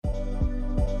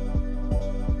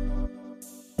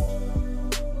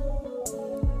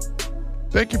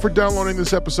Thank you for downloading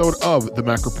this episode of the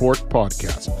Mac Report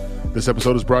podcast. This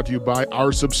episode is brought to you by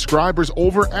our subscribers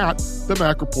over at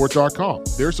themacreport.com.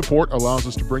 Their support allows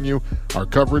us to bring you our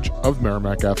coverage of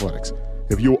Merrimack Athletics.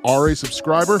 If you are a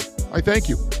subscriber, I thank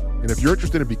you. And if you're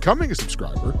interested in becoming a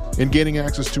subscriber and gaining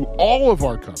access to all of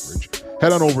our coverage,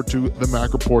 head on over to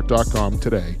themacreport.com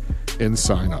today and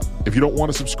sign up. If you don't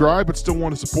want to subscribe but still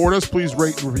want to support us, please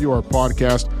rate and review our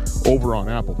podcast over on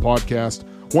Apple Podcast.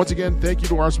 Once again, thank you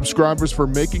to our subscribers for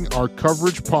making our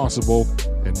coverage possible.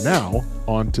 And now,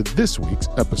 on to this week's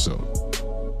episode.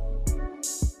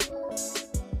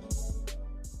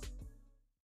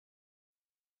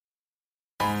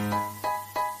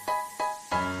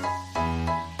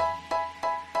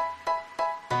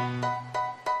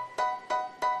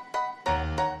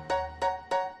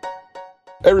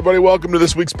 Everybody, welcome to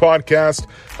this week's podcast.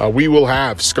 We will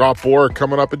have Scott Borek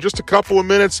coming up in just a couple of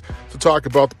minutes to talk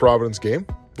about the Providence game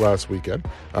last weekend.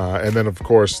 And then, of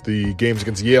course, the games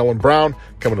against Yale and Brown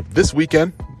coming up this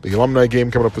weekend. The alumni game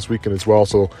coming up this weekend as well.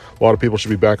 So a lot of people should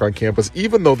be back on campus,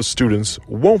 even though the students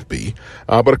won't be.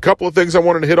 But a couple of things I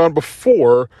wanted to hit on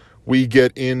before we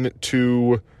get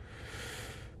into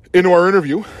our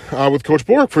interview with Coach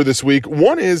Borek for this week.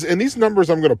 One is, and these numbers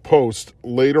I'm going to post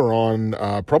later on,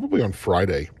 probably on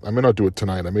Friday. I may not do it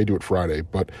tonight. I may do it Friday.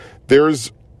 But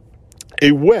there's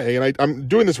a way, and I'm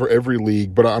doing this for every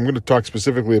league, but I'm going to talk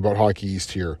specifically about Hockey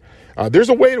East here. There's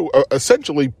a way to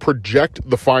essentially project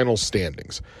the final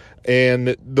standings.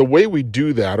 And the way we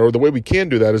do that, or the way we can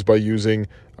do that, is by using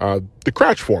the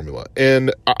Cratch formula.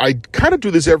 And I kind of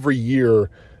do this every year.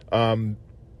 The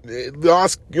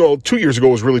last, 2 years ago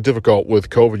was really difficult with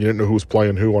COVID. You didn't know who was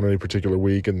playing who on any particular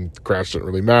week, and the Cratch didn't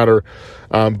really matter.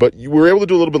 But we were able to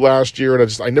do a little bit last year,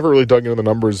 and I never really dug into the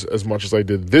numbers as much as I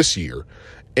did this year.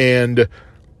 And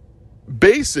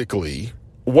basically,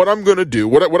 what I'm going to do,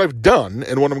 what I've done,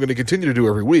 and what I'm going to continue to do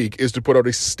every week, is to put out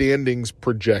a standings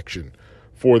projection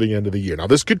for the end of the year. Now,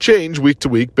 this could change week to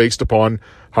week based upon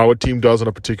how a team does on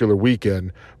a particular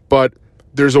weekend, but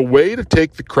there's a way to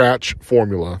take the Cratch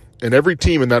formula, and every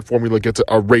team in that formula gets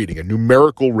a rating, a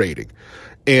numerical rating.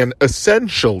 And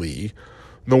essentially,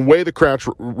 the way the Cratch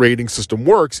rating system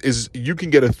works is you can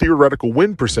get a theoretical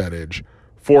win percentage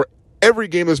for every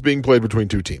game that's being played between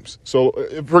two teams. So,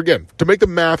 again, to make the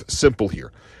math simple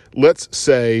here, let's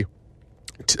say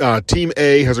Team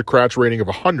A has a Cratch rating of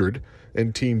 100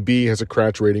 and Team B has a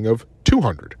Cratch rating of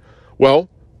 200. Well,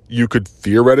 you could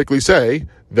theoretically say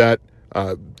that,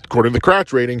 according to the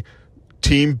Cratch rating,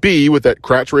 Team B with that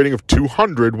Cratch rating of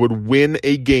 200 would win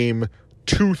a game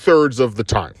 2/3 of the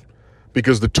time,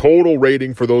 because the total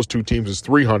rating for those two teams is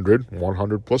 300,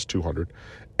 100 plus 200,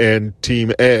 and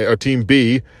Team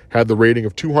B had the rating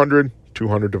of 200.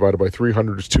 200 divided by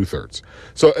 300 is 2/3.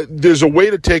 So there's a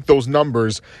way to take those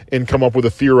numbers and come up with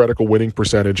a theoretical winning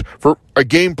percentage for a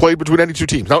game played between any two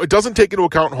teams. Now, it doesn't take into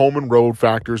account home and road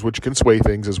factors, which can sway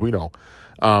things, as we know.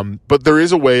 But there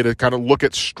is a way to kind of look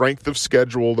at strength of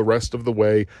schedule the rest of the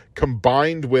way,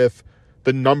 combined with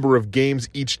the number of games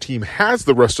each team has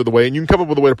the rest of the way, and you can come up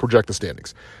with a way to project the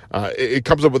standings. It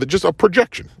comes up with just a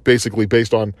projection, basically,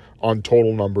 based on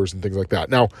total numbers and things like that.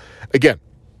 Now, again,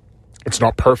 it's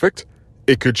not perfect.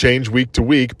 It could change week to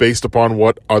week based upon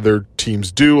what other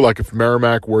teams do. Like if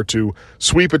Merrimack were to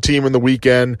sweep a team in the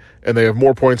weekend and they have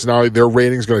more points now, their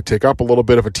rating is going to tick up a little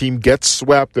bit. If a team gets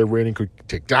swept, their rating could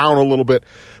tick down a little bit.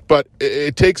 But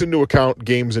it takes into account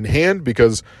games in hand,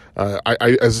 because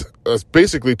I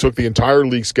basically took the entire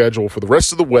league schedule for the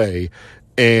rest of the way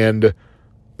and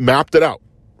mapped it out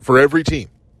for every team.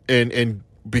 And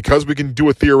because we can do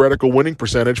a theoretical winning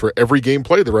percentage for every game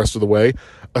played the rest of the way,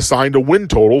 assigned a win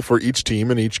total for each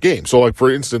team in each game. So, like, for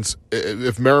instance,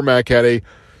 if Merrimack had a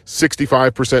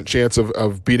 65% chance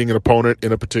of beating an opponent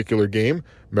in a particular game,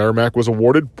 Merrimack was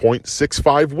awarded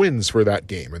 0.65 wins for that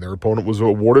game, and their opponent was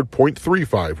awarded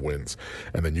 0.35 wins.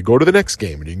 And then you go to the next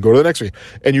game, and you can go to the next game,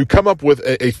 and you come up with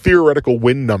a theoretical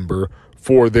win number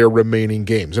for their remaining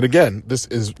games. And again, this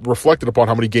is reflected upon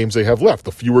how many games they have left.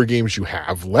 The fewer games you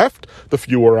have left, the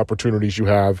fewer opportunities you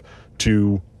have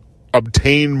to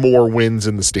obtain more wins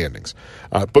in the standings.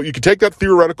 But you can take that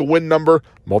theoretical win number,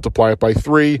 multiply it by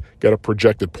 3, get a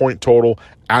projected point total,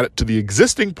 add it to the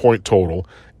existing point total,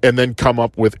 and then come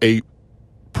up with a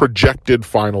projected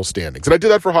final standings. And I did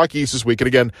that for Hockey East this week. And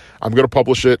again, I'm going to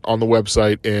publish it on the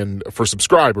website and for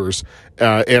subscribers,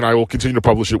 and I will continue to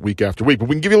publish it week after week. But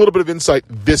we can give you a little bit of insight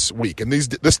this week. And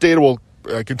this data will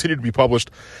continue to be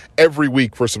published every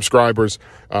week for subscribers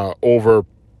over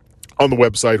on the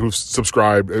website who've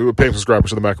subscribed, paying subscribers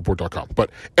to themacreport.com.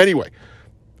 But anyway,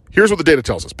 here's what the data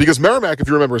tells us. Because Merrimack, if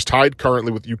you remember, is tied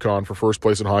currently with UConn for first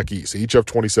place in Hockey East. They each have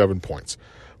 27 points.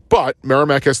 But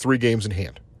Merrimack has 3 games in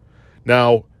hand.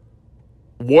 Now,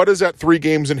 what does that 3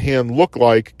 games in hand look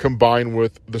like combined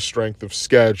with the strength of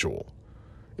schedule?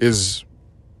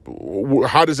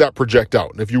 How does that project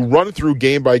out? And if you run through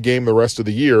game by game the rest of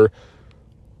the year,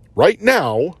 right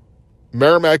now,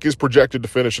 Merrimack is projected to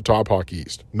finish atop Hockey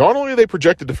East. Not only are they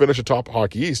projected to finish atop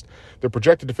Hockey East, they're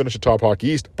projected to finish atop Hockey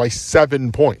East by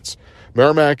 7 points.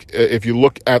 Merrimack, if you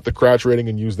look at the Kratch rating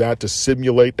and use that to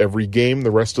simulate every game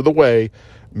the rest of the way,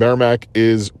 Merrimack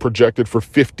is projected for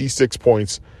 56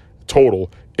 points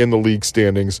total in the league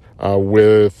standings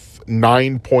with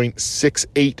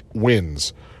 9.68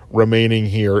 wins remaining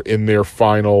here in their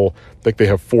final. I think they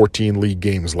have 14 league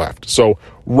games left. So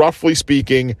roughly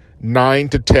speaking, 9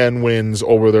 to 10 wins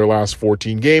over their last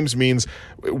 14 games means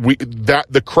that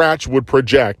the Kratch would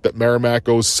project that Merrimack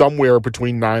goes somewhere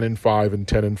between 9-5 and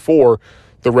 10-4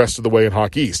 the rest of the way in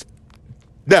Hockey East.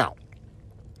 Now,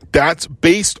 that's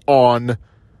based on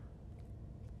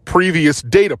previous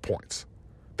data points.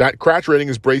 That Kratch rating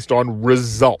is based on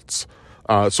results.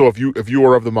 So if you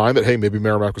are of the mind that, hey, maybe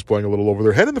Merrimack was playing a little over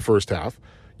their head in the first half,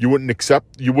 you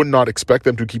would not expect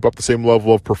them to keep up the same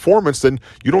level of performance, then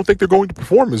you don't think they're going to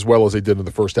perform as well as they did in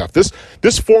the first half.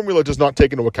 This formula does not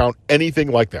take into account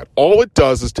anything like that. All it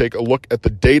does is take a look at the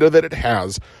data that it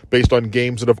has based on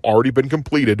games that have already been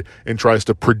completed and tries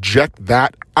to project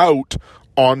that out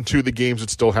onto the games that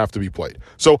still have to be played.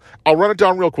 So I'll run it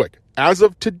down real quick. As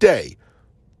of today,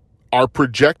 our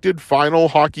projected final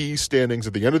Hockey East standings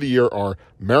at the end of the year are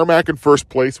Merrimack in first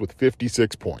place with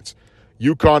 56 points.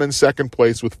 UConn in second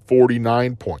place with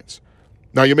 49 points.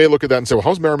 Now, you may look at that and say, well,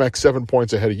 how's Merrimack 7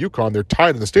 points ahead of UConn? They're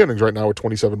tied in the standings right now with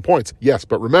 27 points. Yes,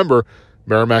 but remember,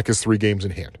 Merrimack has 3 games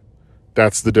in hand.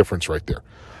 That's the difference right there.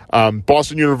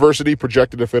 Boston University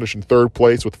projected to finish in third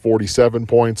place with 47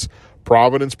 points.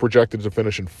 Providence projected to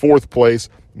finish in fourth place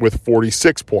with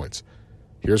 46 points.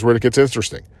 Here's where it gets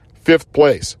interesting. Fifth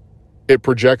place. It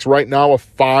projects right now a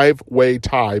 5-way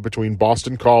tie between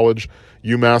Boston College,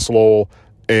 UMass Lowell,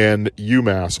 and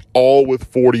UMass, all with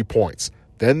 40 points.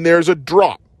 Then there's a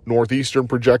drop. Northeastern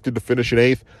projected to finish in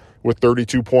 8th with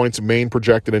 32 points. Maine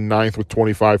projected in 9th with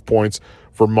 25 points.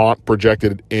 Vermont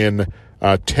projected in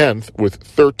 10th with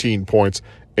 13 points.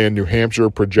 And New Hampshire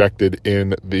projected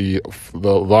in the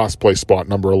last place spot,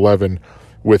 number 11,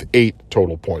 with 8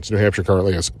 total points. New Hampshire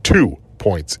currently has 2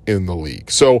 points in the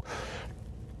league. So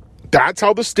that's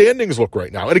how the standings look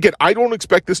right now. And again, I don't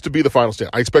expect this to be the final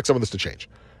stand. I expect some of this to change.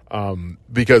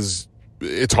 Because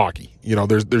it's hockey. You know,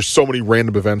 there's so many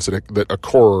random events that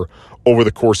occur over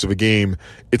the course of a game.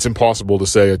 It's impossible to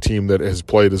say a team that has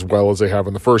played as well as they have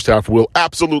in the first half will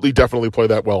absolutely, definitely play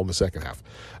that well in the second half.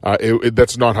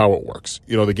 That's not how it works.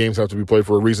 You know, the games have to be played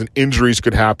for a reason. Injuries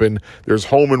could happen. There's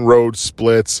home and road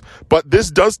splits. But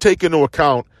this does take into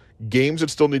account games that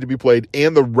still need to be played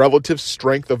and the relative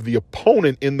strength of the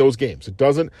opponent in those games.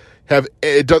 The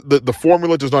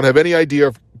formula does not have any idea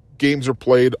of games are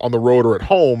played on the road or at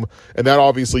home, and that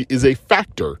obviously is a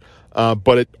factor.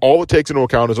 But all it takes into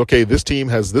account is, okay, this team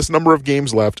has this number of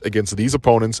games left against these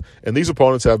opponents, and these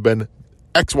opponents have been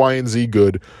X, Y, and Z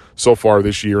good so far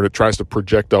this year, and it tries to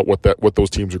project out what those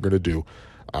teams are going to do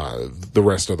the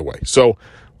rest of the way. So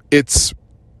it's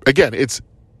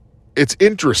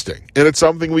interesting, and it's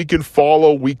something we can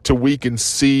follow week to week and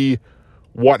see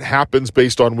what happens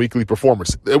based on weekly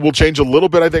performance. It will change a little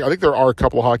bit, I think. I think there are a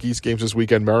couple of Hockey East games this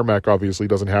weekend. Merrimack obviously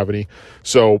doesn't have any.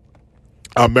 So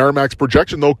Merrimack's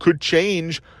projection, though, could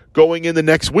change going in the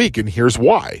next week, and here's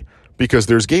why. Because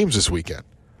there's games this weekend.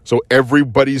 So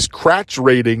everybody's Kratch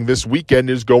rating this weekend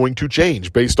is going to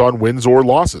change based on wins or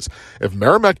losses. If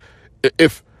Merrimack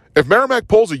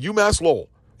pulls a UMass Lowell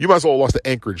lost to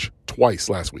Anchorage twice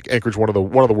last week. Anchorage, one of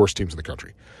the worst teams in the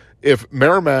country. If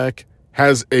Merrimack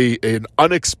has an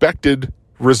unexpected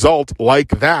result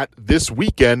like that this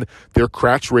weekend, their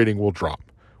Kratch rating will drop,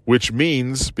 which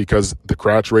means, because the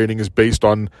Kratch rating is based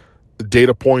on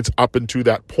data points up into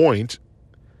that point,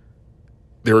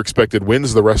 their expected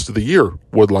wins the rest of the year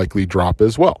would likely drop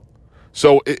as well.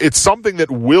 So it's something that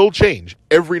will change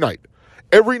every night.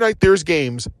 Every night there's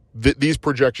games that these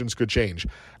projections could change.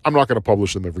 I'm not going to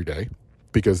publish them every day,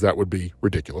 because that would be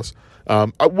ridiculous.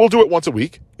 We'll do it once a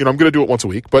week. I'm going to do it once a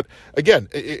week. But again,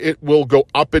 it will go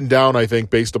up and down, I think,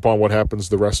 based upon what happens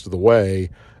the rest of the way.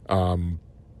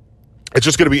 It's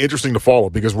just going to be interesting to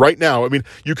follow, because right now,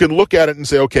 you can look at it and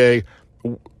say, okay,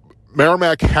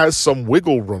 Merrimack has some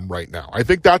wiggle room right now. I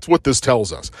think that's what this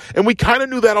tells us. And we kind of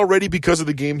knew that already because of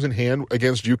the games in hand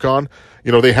against UConn.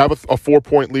 They have a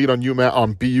 4-point lead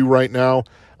on BU right now.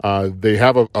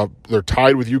 They're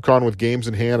tied with UConn with games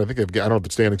in hand. I think I don't have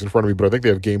the standings in front of me, but I think they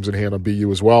have games in hand on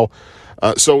BU as well.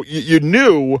 So you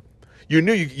knew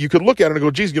you could look at it and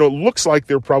go, geez, it looks like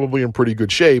they're probably in pretty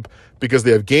good shape because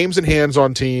they have games in hands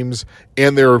on teams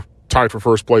and they're tied for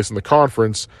first place in the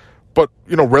conference. But,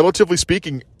 relatively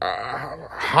speaking,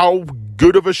 how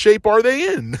good of a shape are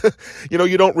they in?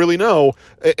 You don't really know.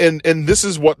 And this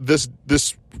is what this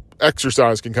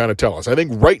exercise can kind of tell us. I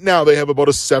think right now they have about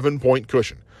a 7-point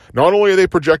cushion. Not only are they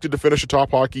projected to finish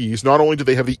atop Hockey East, not only do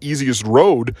they have the easiest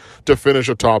road to finish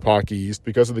atop Hockey East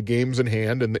because of the games in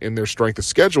hand and in their strength of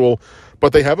schedule,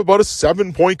 but they have about a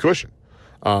 7-point cushion.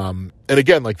 And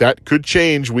again, that could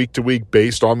change week to week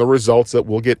based on the results that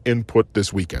will get input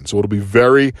this weekend. So it'll be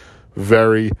very,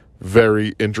 very,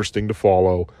 very interesting to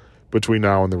follow between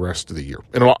now and the rest of the year.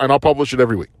 And I'll publish it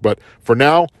every week. But for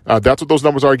now, that's what those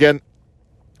numbers are. Again,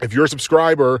 if you're a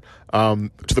subscriber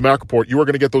to the Mac Report, you are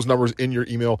going to get those numbers in your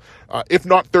email. If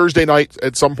not Thursday night,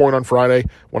 at some point on Friday,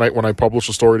 when I publish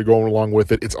a story to go along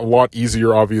with it. It's a lot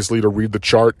easier, obviously, to read the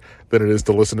chart than it is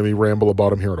to listen to me ramble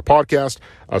about them here on a podcast.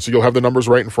 So you'll have the numbers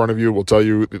right in front of you. We'll tell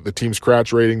you the team's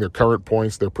scratch rating, their current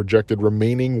points, their projected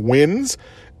remaining wins,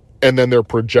 and then their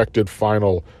projected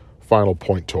final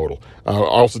point total. I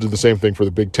also did the same thing for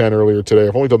the Big Ten earlier today.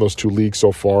 I've only done those 2 leagues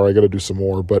so far. I got to do some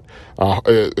more, but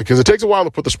because it takes a while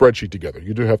to put the spreadsheet together.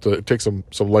 You do have to take some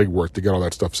legwork to get all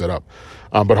that stuff set up.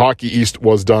 But Hockey East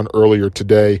was done earlier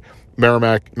today.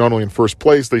 Merrimack, not only in first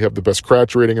place, they have the best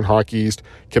scratch rating in Hockey East.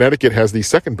 Connecticut has the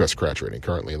second best scratch rating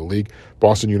currently in the league.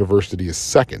 Boston University is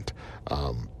second.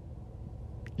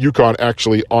 UConn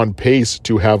actually on pace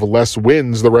to have less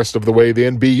wins the rest of the way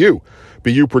than BU.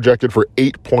 BU projected for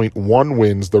 8.1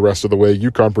 wins the rest of the way.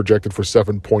 UConn projected for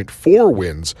 7.4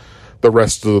 wins the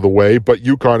rest of the way. But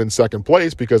UConn in second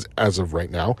place because as of right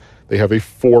now, they have a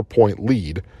 4-point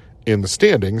lead in the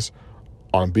standings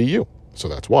on BU. So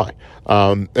that's why.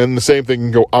 And the same thing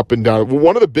can go up and down.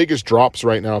 One of the biggest drops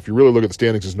right now, if you really look at the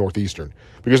standings, is Northeastern.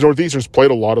 Because Northeastern's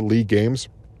played a lot of league games,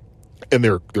 and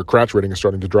their scratch rating is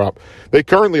starting to drop. They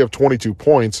currently have 22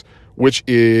 points, which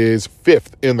is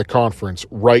 5th in the conference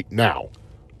right now.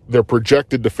 They're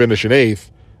projected to finish in 8th,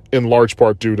 in large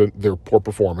part due to their poor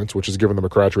performance, which has given them a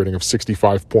scratch rating of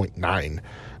 65.9,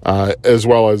 as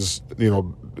well as,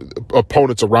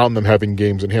 opponents around them having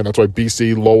games in hand. That's why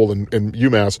BC, Lowell, and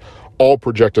UMass all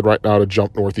projected right now to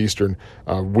jump Northeastern.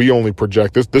 We only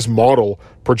project, this model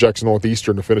projects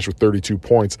Northeastern to finish with 32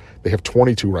 points. They have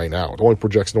 22 right now. It only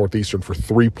projects Northeastern for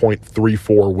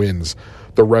 3.34 wins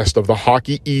the rest of the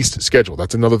Hockey East schedule.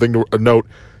 That's another thing to note.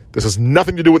 This has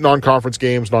nothing to do with non-conference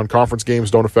games. Non-conference games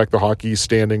don't affect the Hockey East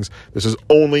standings. This is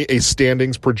only a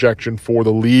standings projection for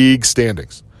the league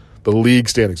standings. The league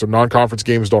standings. So non-conference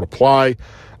games don't apply.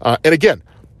 And again,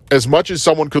 as much as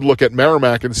someone could look at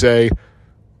Merrimack and say,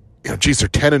 geez, they're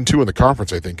 10-2 in the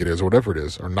conference, I think it is, or whatever it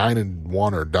is, or 9-1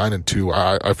 or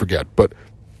 9-2, I forget. But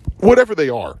whatever they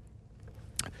are,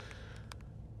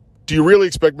 do you really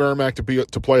expect Merrimack to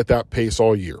play at that pace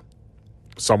all year?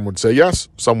 Some would say yes,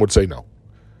 some would say no.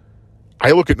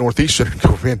 I look at Northeastern and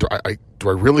go, man, do I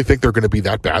really think they're going to be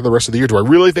that bad the rest of the year? Do I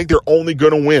really think they're only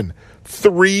going to win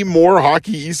 3 more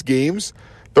Hockey East games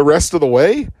the rest of the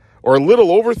way? Or a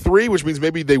little over 3, which means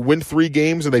maybe they win 3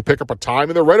 games and they pick up a tie,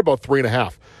 and they're right about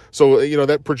 3.5. So,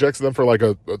 that projects them for like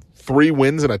a 3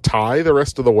 wins and a tie the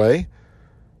rest of the way,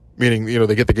 meaning,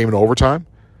 they get the game in overtime.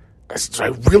 So I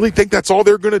really think that's all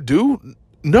they're going to do?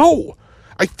 No.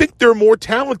 I think they're more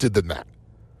talented than that.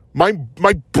 My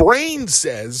brain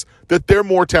says that they're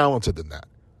more talented than that.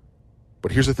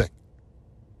 But here's the thing.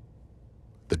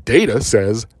 The data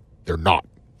says they're not.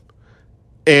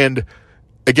 And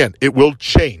again, it will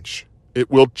change. It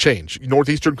will change.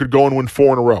 Northeastern could go and win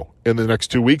 4 in a row in the next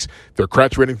 2 weeks. Their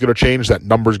scratch rating is going to change. That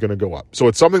number's going to go up. So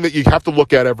it's something that you have to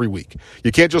look at every week.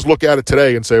 You can't just look at it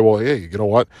today and say, well, hey, you know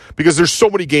what? Because there's so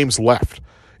many games left.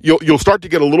 You'll start to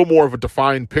get a little more of a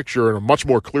defined picture and a much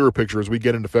more clearer picture as we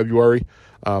get into February.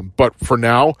 But for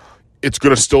now, it's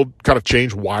going to still kind of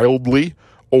change wildly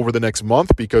over the next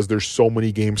month because there's so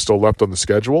many games still left on the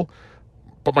schedule.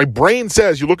 But my brain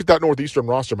says, you look at that Northeastern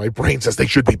roster, my brain says they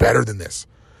should be better than this.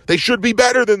 They should be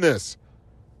better than this.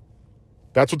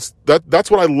 That's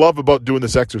what I love about doing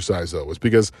this exercise, though, is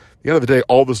because at the end of the day,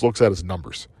 all this looks at is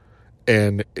numbers.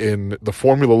 And the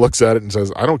formula looks at it and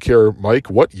says, I don't care,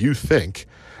 Mike, what you think.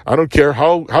 I don't care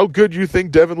how good you think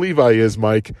Devin Levi is,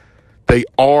 Mike. They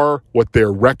are what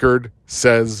their record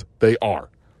says they are.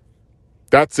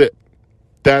 That's it.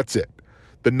 That's it.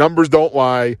 The numbers don't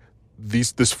lie.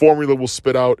 This formula will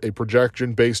spit out a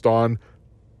projection based on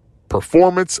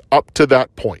performance up to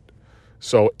that point.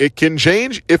 So it can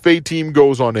change if a team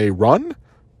goes on a run,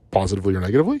 positively or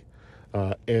negatively,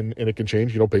 and it can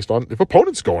change, based on if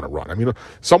opponents go on a run. I mean,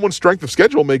 someone's strength of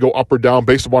schedule may go up or down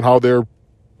based upon how their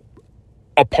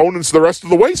opponents the rest of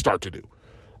the way start to do.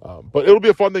 But it'll be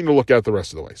a fun thing to look at the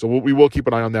rest of the way. So we will keep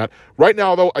an eye on that. Right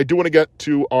now, though, I do want to get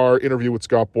to our interview with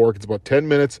Scott Borek. It's about 10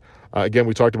 minutes. Again,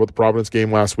 we talked about the Providence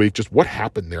game last week, just what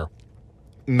happened there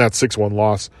in that 6-1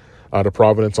 loss to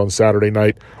Providence on Saturday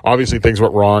night. Obviously, things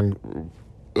went wrong.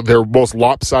 Their most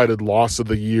lopsided loss of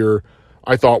the year.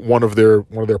 I thought one of their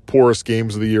poorest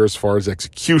games of the year as far as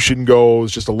execution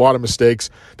goes. Just a lot of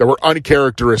mistakes that were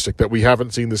uncharacteristic that we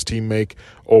haven't seen this team make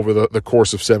over the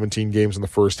course of 17 games in the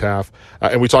first half.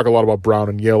 And we talk a lot about Brown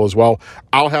and Yale as well.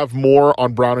 I'll have more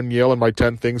on Brown and Yale in my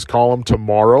 10 Things column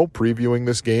tomorrow, previewing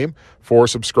this game for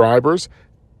subscribers.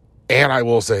 And I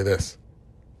will say this.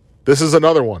 This is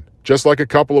another one. Just like a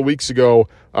couple of weeks ago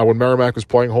when Merrimack was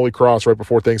playing Holy Cross right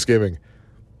before Thanksgiving,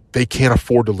 they can't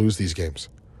afford to lose these games.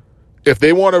 If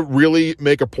they want to really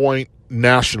make a point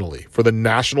nationally for the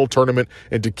national tournament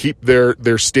and to keep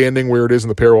their standing where it is in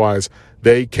the pairwise,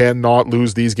 they cannot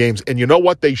lose these games. And you know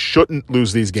what? They shouldn't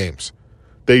lose these games.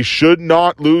 They should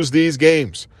not lose these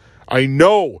games. I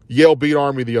know Yale beat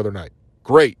Army the other night.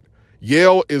 Great.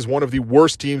 Yale is one of the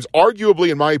worst teams,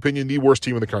 arguably, in my opinion, the worst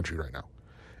team in the country right now.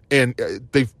 And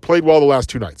they've played well the last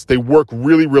two nights. They work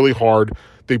really, really hard.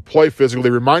 They play physical.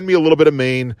 They remind me a little bit of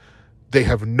Maine. They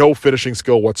have no finishing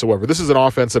skill whatsoever. This is an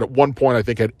offense that at one point I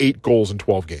think had 8 goals in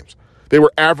 12 games. They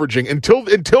were averaging until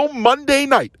Monday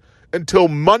night. Until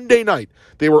Monday night,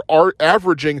 they were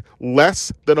averaging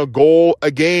less than a goal a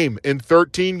game in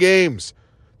 13 games.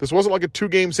 This wasn't like a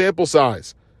 2-game sample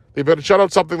size. They've had to shut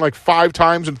out something like 5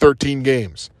 times in 13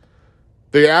 games.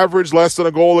 They averaged less than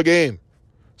a goal a game.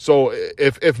 So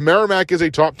if Merrimack is a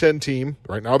top 10 team,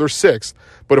 right now they're 6th,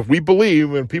 but if we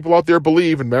believe, and people out there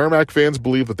believe, and Merrimack fans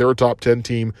believe that they're a top 10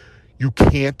 team, you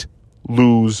can't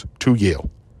lose to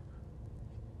Yale.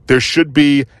 There should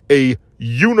be a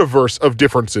universe of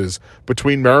differences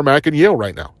between Merrimack and Yale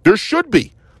right now. There should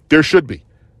be. There should be.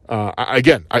 I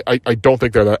don't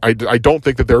think they're that. I don't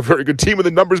think that they're a very good team, and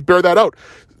the numbers bear that out.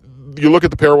 You look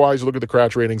at the pairwise, you look at the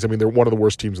Cratch ratings. I mean, they're one of the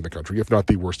worst teams in the country, if not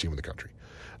the worst team in the country.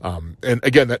 And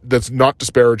again, that's not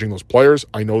disparaging those players.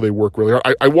 I know they work really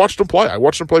hard. I watched them play. I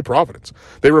watched them play Providence.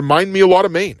 They remind me a lot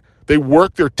of Maine. They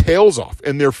work their tails off,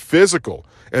 and they're physical,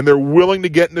 and they're willing to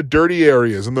get into dirty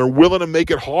areas, and they're willing to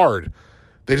make it hard.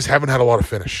 They just haven't had a lot of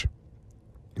finish.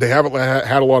 They haven't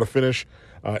had a lot of finish,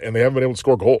 and they haven't been able to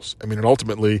score goals. I mean, and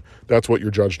ultimately, that's what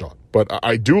you're judged on. But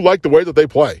I do like the way that they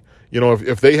play. You know,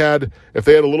 if they had a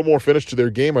little more finish to their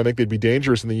game, I think they'd be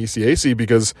dangerous in the ECAC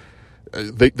because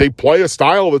they play a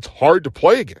style that's hard to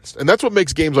play against. And that's what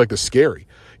makes games like this scary.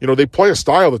 You know, they play a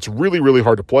style that's really, really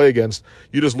hard to play against.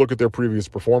 You just look at their previous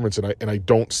performance, and I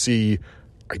don't see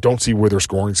where their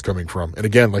scoring's coming from. And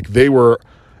again, like they were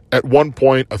at one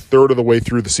point a third of the way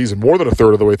through the season, more than a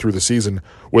third of the way through the season,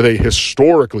 with a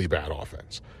historically bad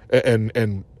offense.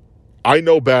 And I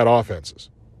know bad offenses.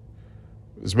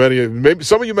 Maybe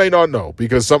some of you may not know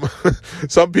because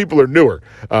some people are newer.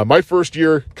 My first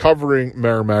year covering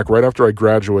Merrimack, right after I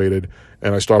graduated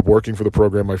and I stopped working for the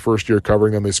program, my first year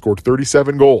covering them, they scored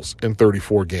 37 goals in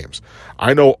 34 games.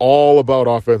 I know all about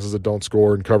offenses that don't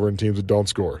score and covering teams that don't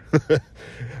score.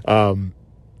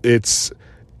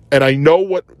 And I know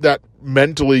what that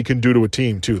mentally can do to a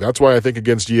team too. That's why I think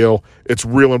against Yale, it's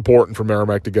real important for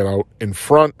Merrimack to get out in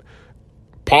front,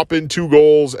 pop in 2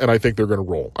 goals, and I think they're going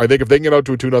to roll. I think if they can get out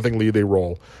to a 2-0 lead, they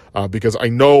roll. Because I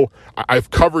know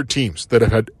I've covered teams that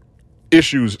have had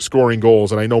issues scoring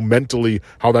goals, and I know mentally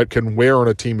how that can wear on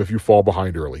a team if you fall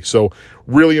behind early. So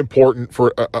really important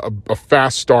for a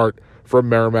fast start from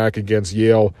Merrimack against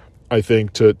Yale. I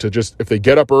think to just, if they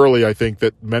get up early, I think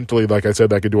that mentally, like I said,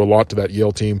 that could do a lot to that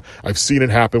Yale team. I've seen it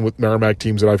happen with Merrimack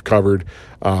teams that I've covered.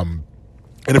 And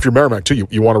if you're Merrimack too,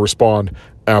 you want to respond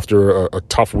after a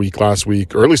tough week last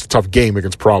week, or at least a tough game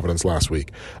against Providence last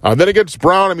week. Then against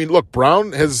Brown, I mean, look,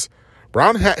 Brown has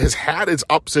had its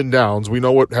ups and downs. We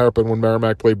know what happened when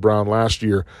Merrimack played Brown last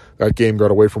year. That game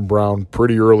got away from Brown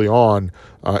pretty early on,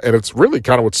 and it's really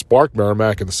kind of what sparked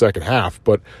Merrimack in the second half.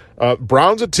 But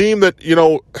Brown's a team that, you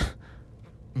know,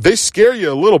 they scare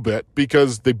you a little bit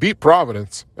because they beat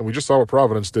Providence, and we just saw what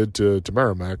Providence did to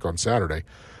Merrimack on Saturday.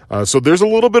 So there's a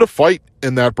little bit of fight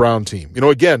in that Brown team. You know,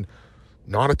 again,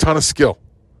 not a ton of skill.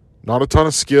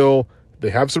 They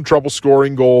have some trouble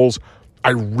scoring goals.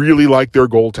 I really like their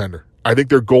goaltender. I think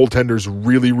their goaltender's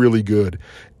really, really good.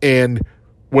 And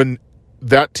when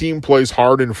that team plays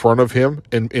hard in front of him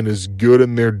and is good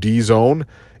in their D zone,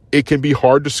 it can be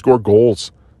hard to score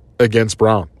goals against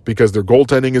Brown because their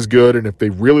goaltending is good, and if they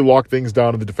really lock things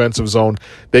down in the defensive zone,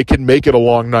 they can make it a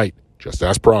long night. Just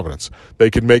ask Providence. They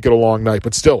can make it a long night.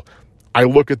 But still, I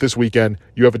look at this weekend.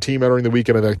 You have a team entering the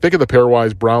weekend, and I think of the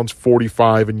pairwise, Browns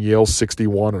 45 and Yale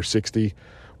 61 or 60,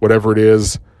 whatever it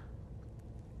is.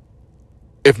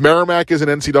 If Merrimack is an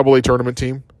NCAA tournament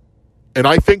team, and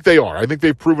I think they are, I think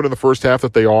they've proven in the first half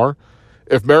that they are.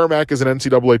 If Merrimack is an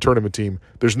NCAA tournament team,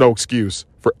 there's no excuse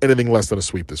for anything less than a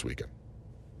sweep this weekend.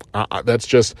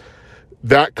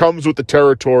 That comes with the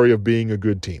territory of being a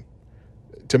good team.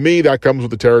 To me, that comes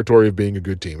with the territory of being a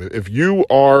good team. If you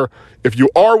are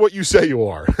what you say you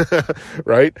are,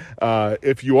 right?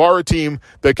 If you are a team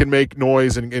that can make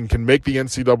noise and can make the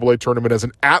NCAA tournament as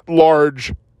an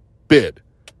at-large bid,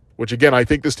 which again I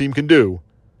think this team can do,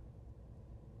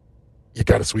 you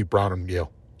got to sweep Brown and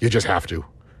Yale. You just have to.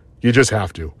 You just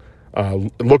have to.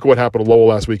 Look at what happened to Lowell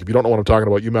last week. If you don't know what I'm talking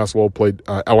about, UMass Lowell played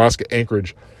Alaska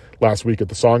Anchorage last week at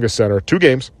the Tsongas Center. 2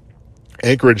 games.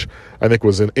 Anchorage, I think,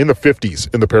 was in the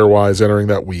 50s in the pairwise entering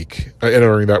that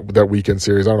weekend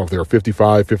series. I don't know if they were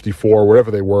 55, 54,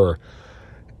 whatever they were.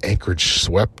 Anchorage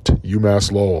swept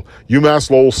UMass Lowell.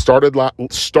 UMass Lowell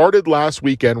started last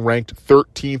weekend ranked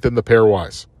 13th in the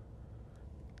pairwise.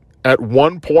 At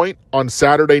one point on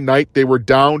Saturday night, they were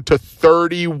down to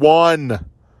 31.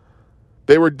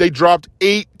 They dropped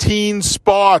 18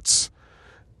 spots.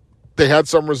 They had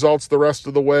some results the rest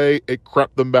of the way. It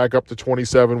crept them back up to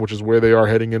 27, which is where they are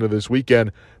heading into this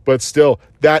weekend. But still,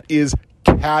 that is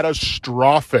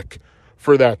catastrophic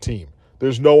for that team.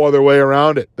 There's no other way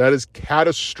around it. That is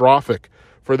catastrophic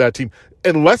for that team.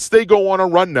 Unless they go on a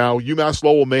run now, UMass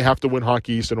Lowell may have to win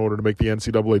Hockey East in order to make the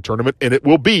NCAA tournament, and it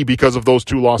will be because of those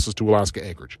 2 losses to Alaska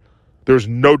Anchorage. There's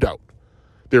no doubt.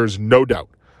 There's no doubt.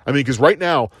 I mean, because right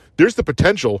now, there's the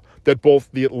potential that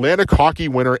both the Atlantic Hockey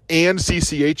winner and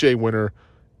CCHA winner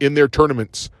in their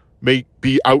tournaments may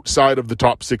be outside of the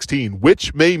top 16,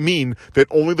 which may mean that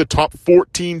only the top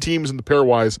 14 teams in the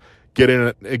pairwise get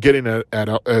in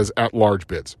as at-large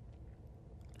bids.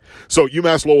 So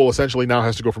UMass Lowell essentially now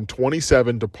has to go from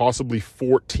 27 to possibly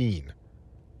 14,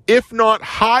 if not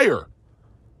higher,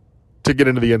 to get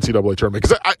into the NCAA tournament.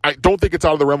 Because I don't think it's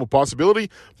out of the realm of possibility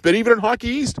that even in Hockey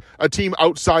East, a team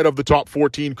outside of the top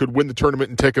 14 could win the tournament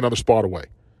and take another spot away.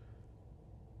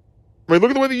 I mean,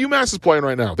 look at the way the UMass is playing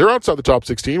right now. They're outside the top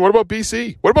 16. What about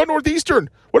BC? What about Northeastern?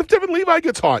 What if Devin Levi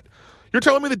gets hot? You're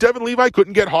telling me that Devin Levi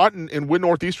couldn't get hot and win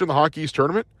Northeastern the Hockey East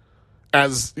tournament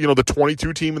as, the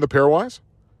 22 team in the pairwise?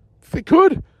 They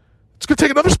could. It's going to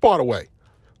take another spot away.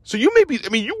 So you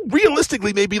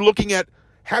realistically may be looking at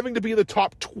having to be in the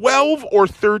top 12 or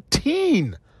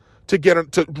 13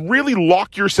 to really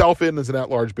lock yourself in as an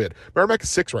at-large bid. Merrimack is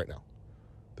 6 right now.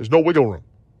 There's no wiggle room.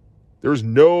 There is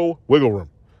no wiggle room.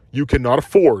 You cannot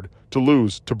afford to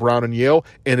lose to Brown and Yale,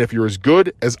 and if you're as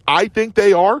good as I think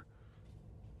they are,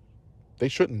 they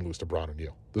shouldn't lose to Brown and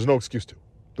Yale. There's no excuse to.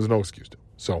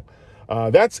 So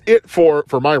that's it for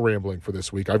my rambling for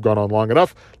this week. I've gone on long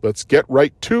enough. Let's get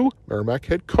right to Merrimack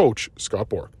head coach Scott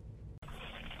Borek.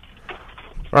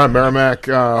 All right, Merrimack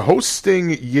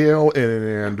hosting Yale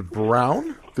and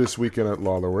Brown this weekend at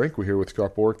Lawler Rink. We're here with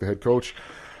Scott Borek, the head coach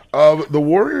of the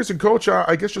Warriors. And, Coach,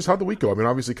 I guess just how'd the week go? I mean,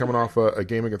 obviously coming off a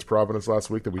game against Providence last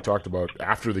week that we talked about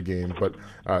after the game. But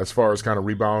as far as kind of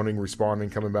rebounding, responding,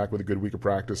 coming back with a good week of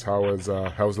practice, how's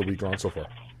the week gone so far?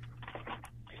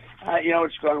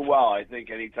 It's gone well. I think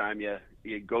anytime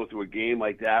you go through a game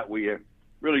like that where you're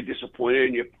really disappointed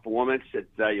in your performance,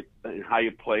 and how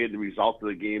you played, the result of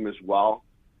the game as well.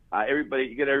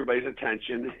 You get everybody's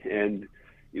attention and,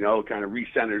 kind of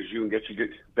recenters you and gets you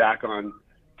back on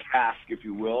task, if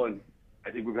you will. And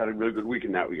I think we've had a really good week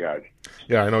in that regard.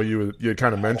 Yeah, I know you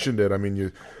kind of mentioned it. I mean,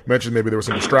 you mentioned maybe there were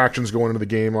some distractions going into the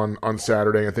game on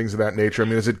Saturday and things of that nature. I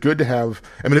mean, is it good to have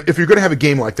 – I mean, if you're going to have a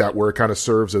game like that where it kind of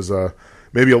serves as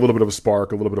maybe a little bit of a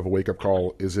spark, a little bit of a wake-up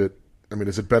call, is it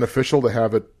beneficial to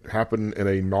have it happen in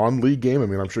a non-league game? I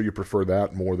mean, I'm sure you prefer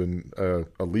that more than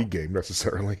a league game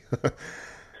necessarily.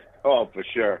 Oh, for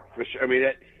sure. I mean,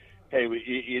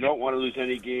 you don't want to lose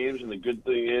any games, and the good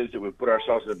thing is that we put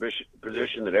ourselves in a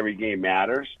position that every game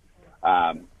matters.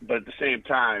 But at the same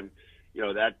time,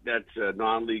 that's a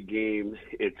non-league game.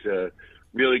 It's a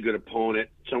really good opponent,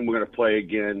 someone we're going to play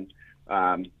again.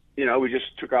 We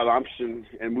just took our lumps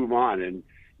and move on. And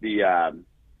the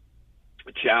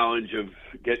challenge of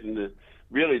getting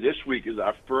really this week is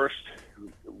our first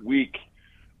week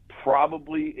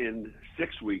probably in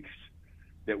 6 weeks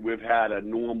that we've had a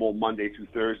normal Monday through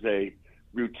Thursday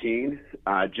routine,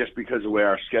 just because of where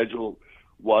our schedule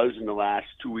was in the last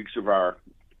 2 weeks of our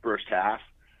first half.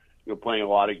 Playing a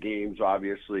lot of games,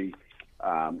 obviously,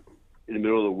 in the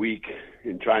middle of the week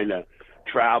and trying to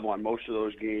travel on most of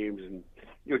those games, and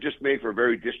just made for a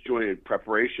very disjointed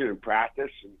preparation and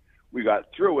practice. And we got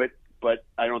through it, but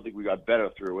I don't think we got better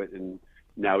through it, and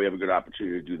now we have a good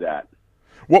opportunity to do that.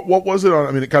 What was it on?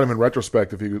 I mean, kind of in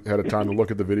retrospect, if you had a time to look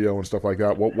at the video and stuff like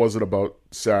that, what was it about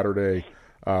Saturday?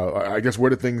 I guess where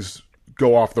did things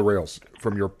go off the rails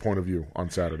from your point of view on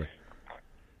Saturday?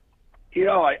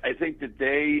 I think that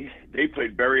they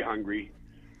played very hungry,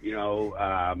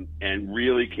 and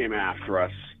really came after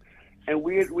us. And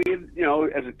we had,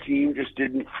 as a team, just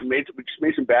made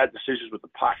some bad decisions with the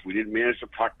puck. We didn't manage the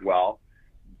puck well,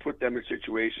 put them in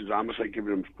situations almost like giving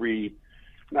them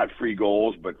not free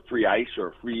goals, but free ice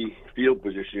or free field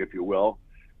position, if you will.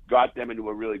 Got them into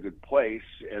a really good place,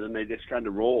 and then they just kind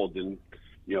of rolled. And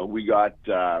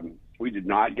we did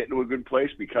not get into a good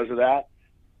place because of that.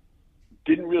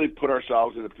 Didn't really put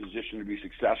ourselves in a position to be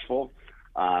successful,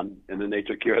 and then they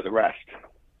took care of the rest.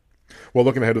 Well,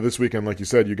 looking ahead to this weekend, like you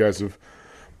said, you guys have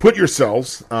put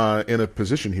yourselves in a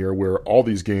position here where all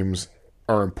these games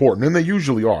are important, and they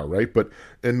usually are, right? But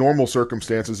in normal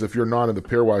circumstances, if you're not in the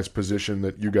pairwise position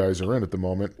that you guys are in at the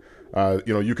moment,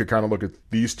 you could kind of look at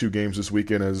these two games this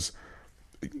weekend as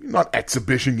not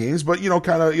exhibition games, but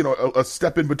a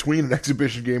step in between an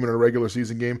exhibition game and a regular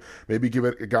season game. Maybe give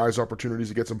it guys opportunities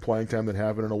to get some playing time that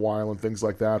haven't in a while and things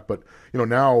like that. But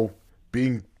now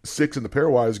being 6 in the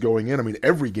pairwise going in, I mean,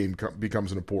 every game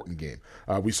becomes an important game.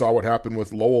 We saw what happened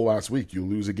with Lowell last week. You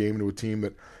lose a game to a team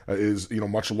that is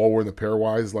much lower in the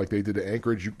pairwise, like they did to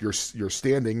Anchorage. Your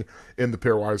standing in the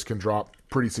pairwise can drop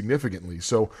pretty significantly.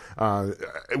 So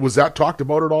was that talked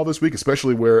about at all this week,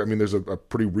 especially where, I mean, there's a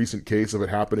pretty recent case of it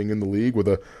happening in the league with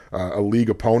a league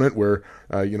opponent where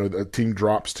a team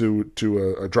drops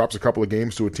drops a couple of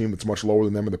games to a team that's much lower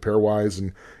than them in the pairwise,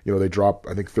 and they drop,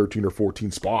 I think, 13 or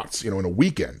 14 spots in a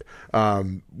weekend.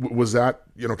 Was that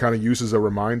kind of used as a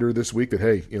reminder this week that,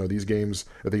 hey, these games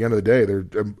at the end of the day, they're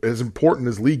as important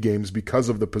as league games because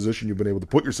of the position you've been able to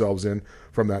put yourselves in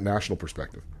from that national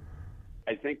perspective?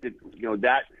 I think that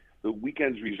that the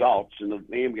weekend's results and the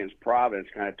game against Providence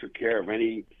kind of took care of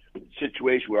any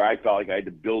situation where I felt like I had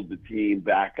to build the team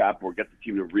back up or get the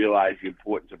team to realize the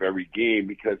importance of every game,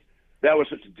 because that was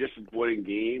such a disappointing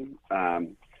game,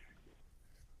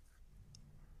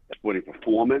 disappointing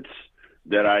performance,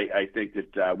 that I think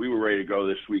that we were ready to go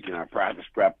this week in our practice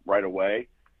prep right away,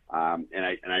 and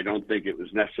I don't think it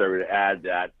was necessary to add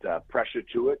that pressure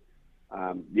to it.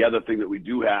 The other thing that we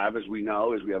do have, as we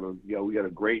know, is we got a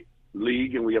great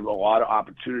league, and we have a lot of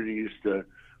opportunities to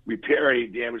repair any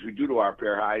damage we do to our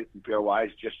pairwise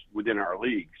just within our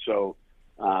league. So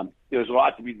there's a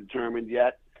lot to be determined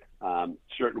yet.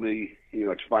 Certainly,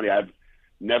 it's funny, I've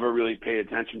never really paid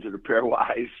attention to the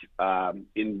pairwise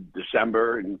in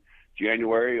December and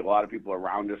January. A lot of people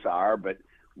around us are, but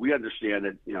we understand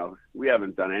that we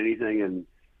haven't done anything, and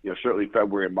certainly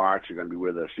February and March are going to be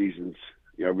where the season's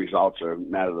results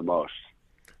matter the most.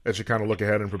 As you kind of look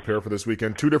ahead and prepare for this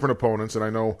weekend, 2 different opponents, and I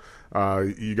know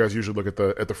you guys usually look at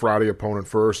the Friday opponent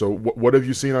first. So what have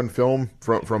you seen on film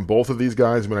from both of these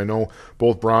guys? I mean, I know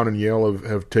both Brown and Yale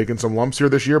have taken some lumps here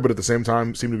this year, but at the same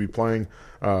time seem to be playing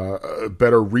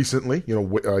better recently.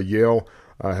 Yale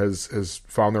has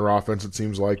found their offense, it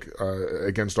seems like,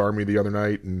 against Army the other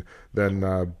night, and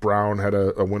then Brown had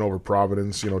a win over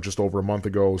Providence, just over a month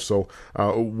ago. So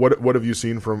what have you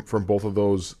seen from both of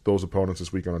those opponents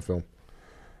this weekend on film?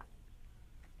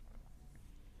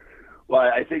 Well,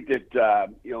 I think that,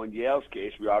 in Yale's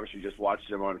case, we obviously just watched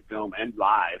them on film and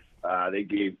live. They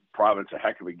gave Providence a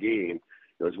heck of a game.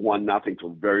 It was 1-0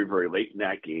 till very, very late in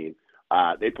that game.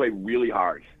 They played really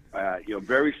hard.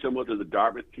 Very similar to the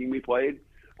Dartmouth team we played.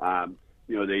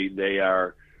 They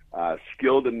are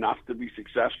skilled enough to be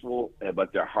successful,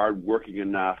 but they're hardworking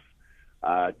enough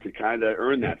to kind of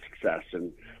earn that success.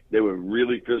 And they were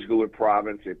really physical with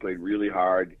Providence. They played really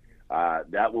hard.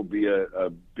 That will be a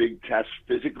big test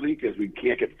physically, because we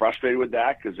can't get frustrated with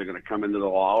that, because they're going to come into the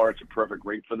Lawler. It's a perfect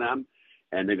rink for them,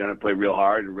 and they're going to play real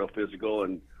hard and real physical,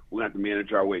 and we'll have to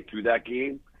manage our way through that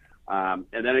game. And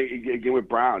then again with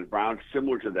Brown's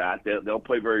similar to that. They'll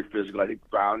play very physical. I think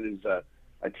Brown is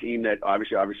a team that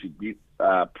obviously beat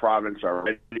Providence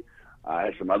already.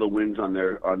 Has some other wins on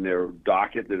their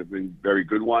docket that have been very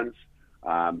good ones.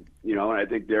 And I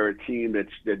think they're a team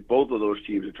that both of those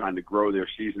teams are trying to grow their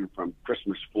season from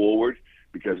Christmas forward,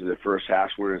 because of their first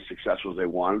halves weren't as successful as they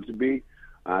want them to be.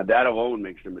 That alone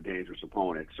makes them a dangerous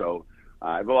opponent. So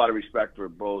I have a lot of respect for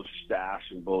both staffs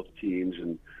and both teams,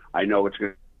 and I know it's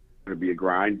going to be a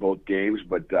grind, both games,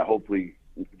 but hopefully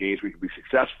games we can be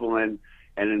successful in,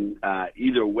 and in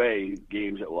either way,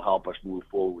 games that will help us move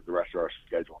forward with the rest of our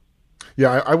schedule.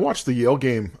 Yeah, I watched the Yale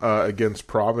game against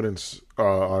Providence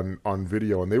on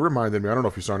video, and they reminded me. I don't know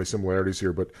if you saw any similarities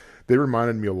here, but they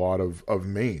reminded me a lot of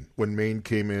Maine when Maine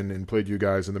came in and played you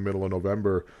guys in the middle of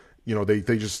November. You know, they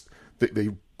just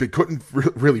they couldn't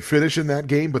really finish in that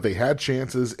game, but they had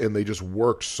chances and they just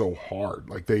worked so hard.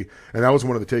 And that was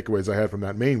one of the takeaways I had from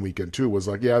that Maine weekend too. Was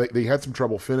like, yeah, they had some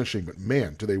trouble finishing, but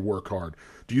man, do they work hard.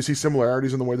 Do you see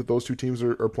similarities in the way that those two teams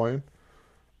are playing?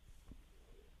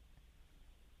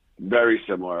 Very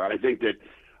similar. I think that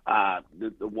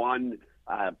the one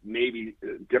maybe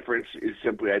difference is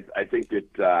simply I think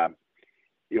that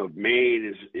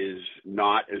Maine is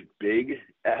not as big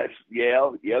as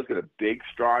Yale. Yale's got a big,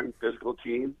 strong, physical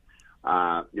team.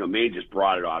 Maine just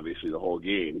brought it obviously the whole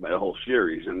game, the whole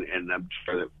series, and I'm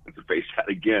sure that we'll have to face that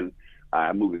again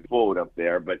moving forward up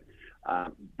there. But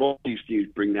both these teams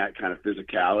bring that kind of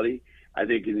physicality. I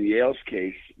think in Yale's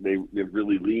case, they've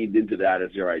really leaned into that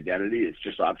as their identity. It's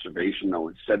just observation. No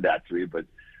one said that to me, but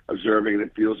observing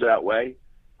it feels that way.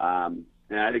 And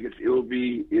I think it will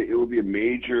be a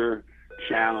major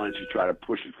challenge to try to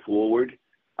push it forward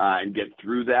and get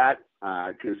through that.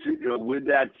 Because with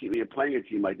that team, playing a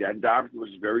team like that, Dartmouth was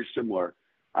very similar.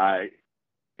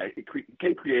 It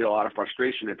can create a lot of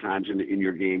frustration at times in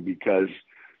your game because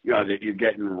that you're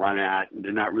getting run at, and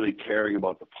they're not really caring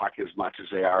about the puck as much as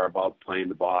they are about playing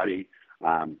the body.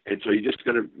 And so you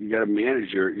gotta manage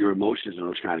your emotions in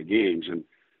those kind of games. And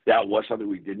that was something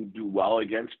we didn't do well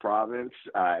against Providence,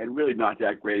 and really not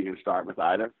that great against Dartmouth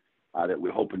either. That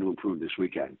we're hoping to improve this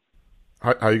weekend.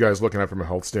 How are you guys looking at it from a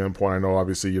health standpoint? I know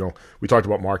obviously we talked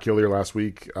about Mark Hillier last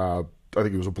week. I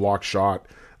think it was a blocked shot.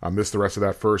 Missed the rest of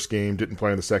that first game. Didn't play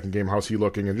in the second game. How's he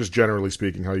looking? And just generally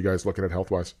speaking, how are you guys looking at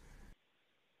health wise?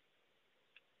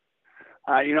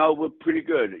 We're pretty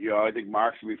good. I think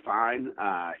Mark's going to be fine.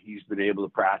 He's been able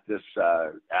to practice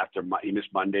after he missed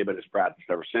Monday, but has practiced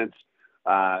ever since.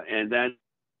 And then,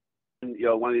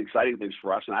 one of the exciting things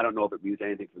for us, and I don't know if it means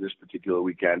anything for this particular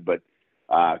weekend, but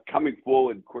coming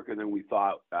forward quicker than we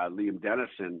thought, Liam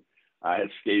Dennison has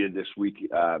skated this week,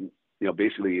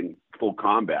 basically in full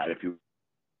combat, if you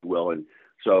will. And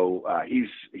so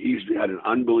he's had an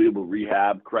unbelievable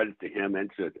rehab. Credit to him and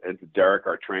to Derek,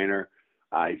 our trainer.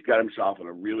 He's got himself in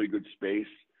a really good space.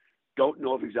 Don't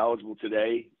know if he's eligible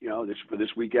today, for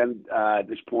this weekend at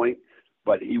this point,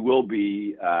 but he will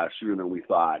be sooner than we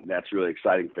thought. And that's really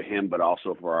exciting for him, but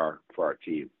also for our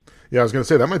team. Yeah, I was going to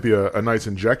say that might be a nice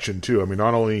injection too. I mean,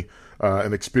 not only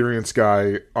an experienced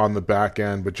guy on the back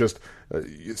end, but just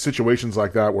situations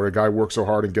like that where a guy works so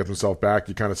hard and gets himself back,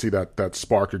 you kind of see that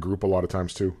spark a group a lot of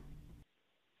times too.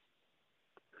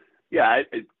 Yeah,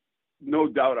 no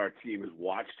doubt our team has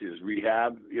watched his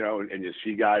rehab, and you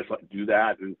see guys do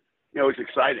that, and it's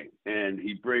exciting. And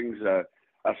he brings a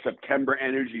September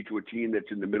energy to a team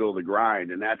that's in the middle of the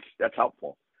grind, and that's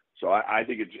helpful. So I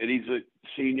think and he's a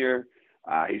senior.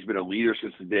 He's been a leader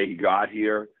since the day he got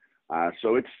here.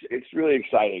 So it's really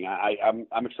exciting.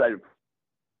 I'm excited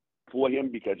for him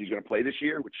because he's going to play this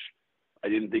year, which I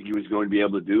didn't think he was going to be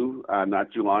able to do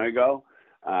not too long ago.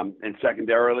 And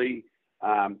secondarily,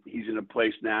 he's in a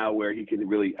place now where he can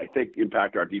really, I think,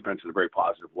 impact our defense in a very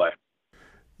positive way.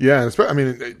 Yeah, I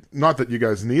mean, not that you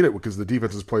guys need it because the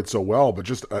defense has played so well, but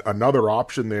just another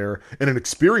option there and an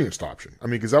experienced option. I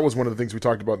mean, because that was one of the things we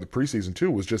talked about in the preseason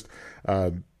too, was just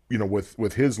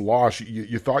with his loss,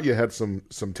 you thought you had some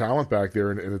talent back there,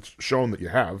 and it's shown that you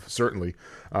have, certainly,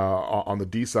 on the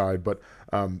D side. But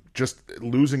just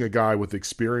losing a guy with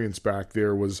experience back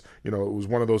there was, it was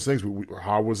one of those things.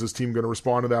 How was this team going to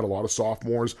respond to that? A lot of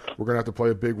sophomores were going to have to play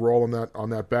a big role on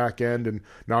that back end. And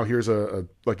now here's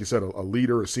like you said, a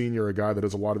leader, a senior, a guy that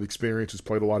has a lot of experience, who's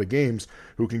played a lot of games,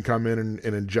 who can come in and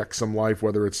inject some life,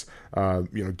 whether it's,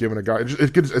 giving a guy,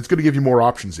 it's going to give you more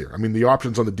options here. I mean, the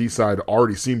options on the D side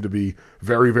already seem to be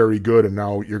very, very good. And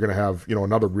now you're going to have,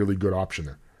 another really good option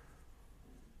there.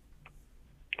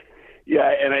 Yeah,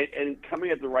 and coming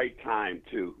at the right time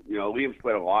too. Liam's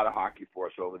played a lot of hockey for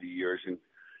us over the years, and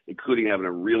including having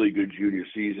a really good junior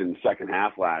season second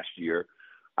half last year.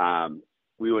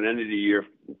 We went into the year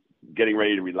getting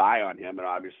ready to rely on him, and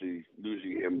obviously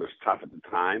losing him was tough at the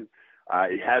time.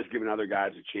 It has given other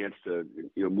guys a chance to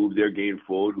move their game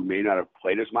forward who may not have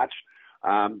played as much.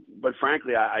 But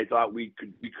frankly, I thought we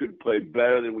could play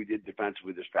better than we did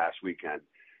defensively this past weekend.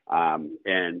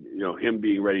 And him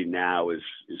being ready now is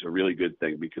a really good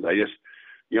thing, because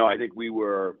I think we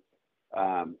were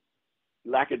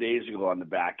lackadaisical on the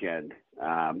back end,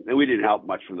 and we didn't help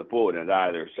much from the forward end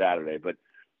either Saturday. But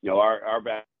our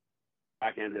back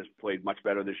end has played much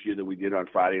better this year than we did on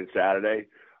Friday and Saturday.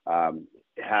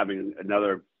 Having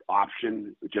another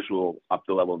option. It just will up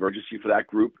the level of urgency for that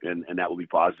group, and that will be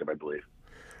positive, I believe.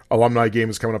 Alumni game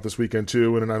is coming up this weekend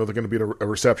too, and I know they're going to be a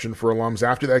reception for alums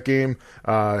after that game,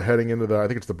 heading into I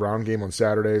think it's the Brown game on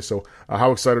Saturday. So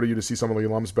how excited are you to see some of the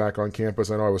alums back on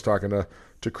campus? I know I was talking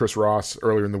to Chris Ross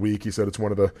earlier in the week. He said it's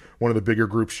one of the bigger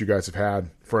groups you guys have had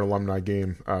for an alumni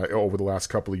game over the last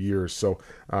couple of years. So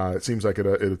it seems like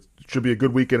it should be a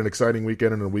good weekend, an exciting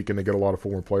weekend, and a weekend to get a lot of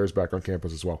former players back on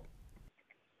campus as well.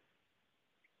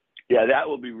 Yeah, that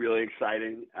will be really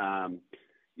exciting.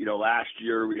 Last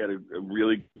year we had a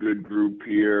really good group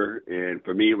here, and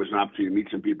for me it was an opportunity to meet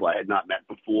some people I had not met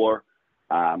before,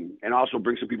 and also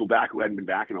bring some people back who hadn't been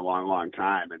back in a long, long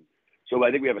time. And so I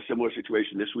think we have a similar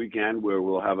situation this weekend where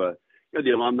we'll have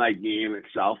the alumni game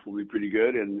itself will be pretty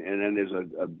good, and then there's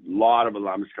a lot of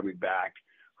alums coming back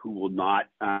who will not,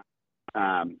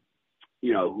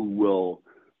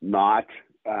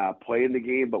 play in the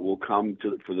game, but will come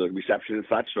for the reception and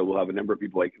such. So we'll have a number of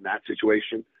people like in that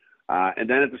situation. And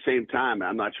then at the same time,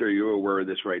 I'm not sure you're aware of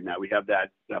this right now, we have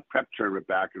that prep tournament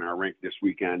back in our rink this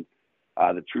weekend,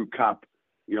 the True Cup,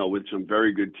 with some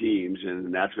very good teams,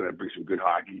 and that's going to bring some good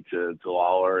hockey to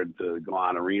Lawler and to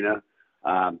Golan Arena.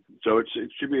 So it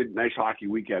should be a nice hockey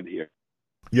weekend here.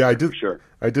 Yeah, I did. Sure.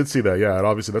 I did see that. Yeah, and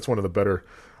obviously that's one of the better.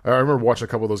 I remember watching a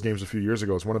couple of those games a few years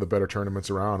ago. It's one of the better tournaments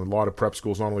around. A lot of prep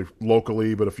schools, not only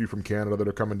locally, but a few from Canada that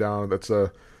are coming down. That's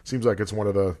seems like it's one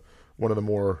of the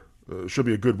more. Should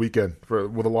be a good weekend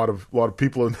with a lot of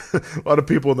people in a lot of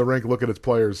people in the rink looking at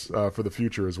players for the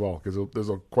future as well, because there's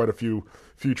quite a few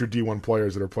future D1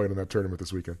 players that are playing in that tournament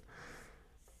this weekend.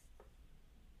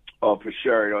 Oh, for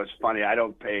sure. It's funny. I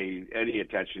don't pay any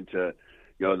attention to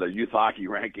the youth hockey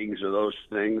rankings or those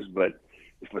things, but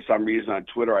for some reason on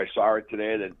Twitter I saw it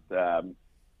today that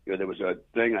there was a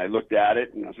thing. I looked at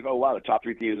it and I was like, oh wow, the top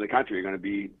 3 teams in the country are going to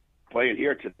be playing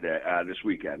here today this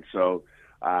weekend. So.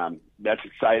 That's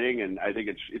exciting, and I think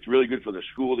it's really good for the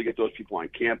school to get those people on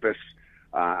campus.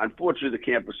 Unfortunately, the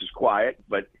campus is quiet,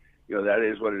 but that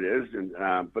is what it is.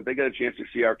 And but they get a chance to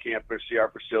see our campus, see our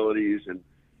facilities, and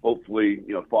hopefully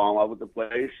fall in love with the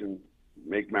place and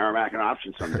make Merrimack an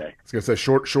option someday. I was going to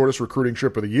say shortest recruiting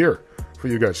trip of the year for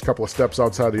you guys. A couple of steps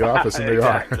outside the office, and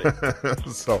exactly. They are.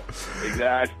 So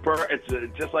exactly,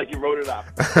 it's just like you wrote it up.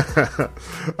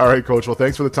 All right, Coach. Well,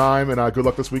 thanks for the time, and good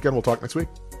luck this weekend. We'll talk next week.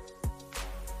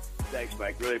 Thanks,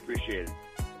 Mike. Really appreciate it.